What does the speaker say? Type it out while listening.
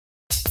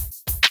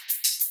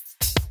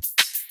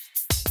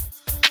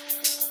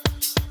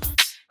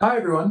Hi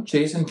everyone,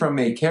 Jason from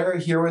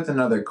Makera here with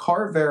another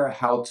Carvera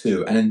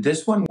how-to, and in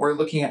this one we're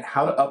looking at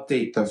how to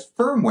update the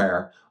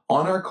firmware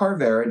on our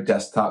Carvera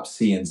Desktop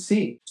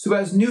CNC. So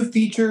as new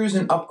features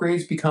and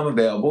upgrades become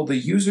available, the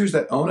users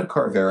that own a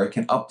Carvera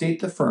can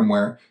update the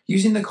firmware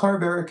using the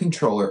Carvera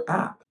Controller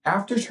App.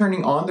 After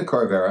turning on the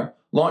Carvera,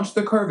 launch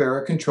the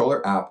Carvera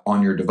Controller App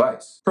on your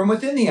device. From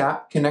within the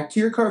app, connect to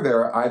your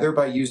Carvera either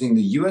by using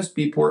the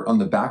USB port on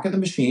the back of the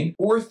machine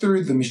or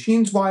through the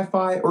machine's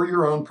Wi-Fi or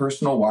your own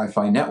personal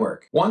Wi-Fi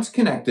network. Once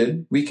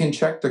connected, we can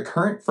check the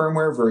current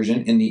firmware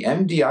version in the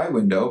MDI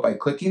window by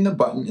clicking the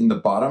button in the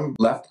bottom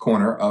left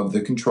corner of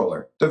the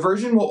controller. The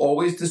version will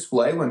always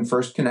display when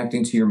first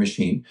connecting to your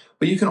machine,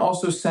 but you can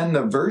also send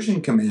the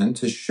version command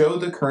to show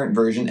the current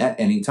version at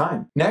any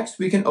time. Next,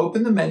 we can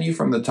open the menu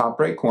from the top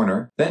right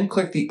corner, then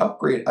click the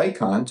upgrade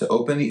icon to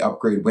open the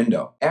upgrade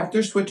window.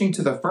 After switching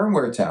to the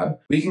firmware tab,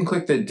 we can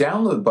click the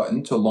download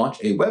button to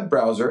launch a web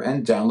browser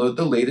and download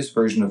the latest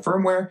version of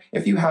firmware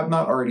if you have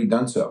not already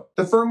done so.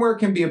 The firmware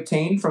can be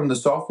obtained from the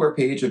software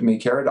page of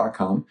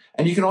Makera.com,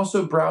 and you can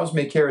also browse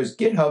Makera's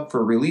GitHub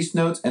for release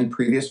notes and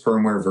previous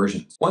firmware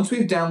versions. Once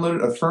we've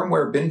downloaded a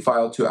firmware bin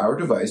file to our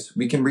device,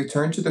 we can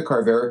return to the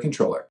Carvera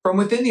controller. From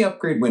within the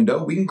upgrade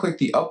window, we can click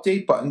the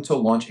update button to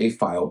launch a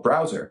file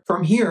browser.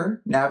 From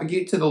here,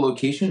 navigate to the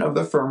location of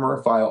the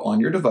firmware file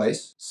on your device,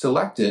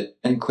 select it,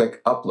 and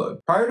click Upload.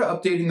 Prior to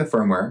updating the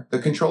firmware, the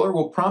controller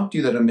will prompt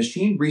you that a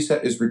machine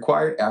reset is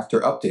required after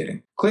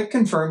updating. Click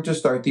Confirm to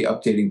start the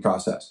updating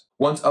process.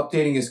 Once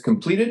updating is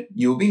completed,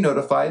 you will be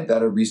notified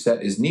that a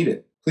reset is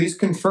needed. Please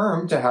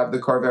confirm to have the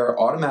Carvera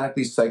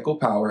automatically cycle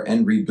power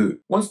and reboot.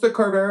 Once the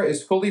Carvera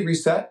is fully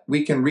reset,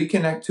 we can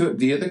reconnect to it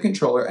via the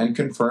controller and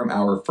confirm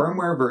our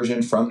firmware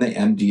version from the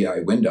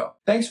MDI window.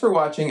 Thanks for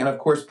watching, and of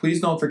course,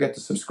 please don't forget to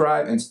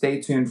subscribe and stay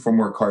tuned for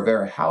more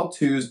Carvera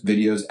how-tos,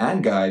 videos,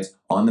 and guides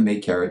on the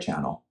Makera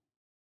channel.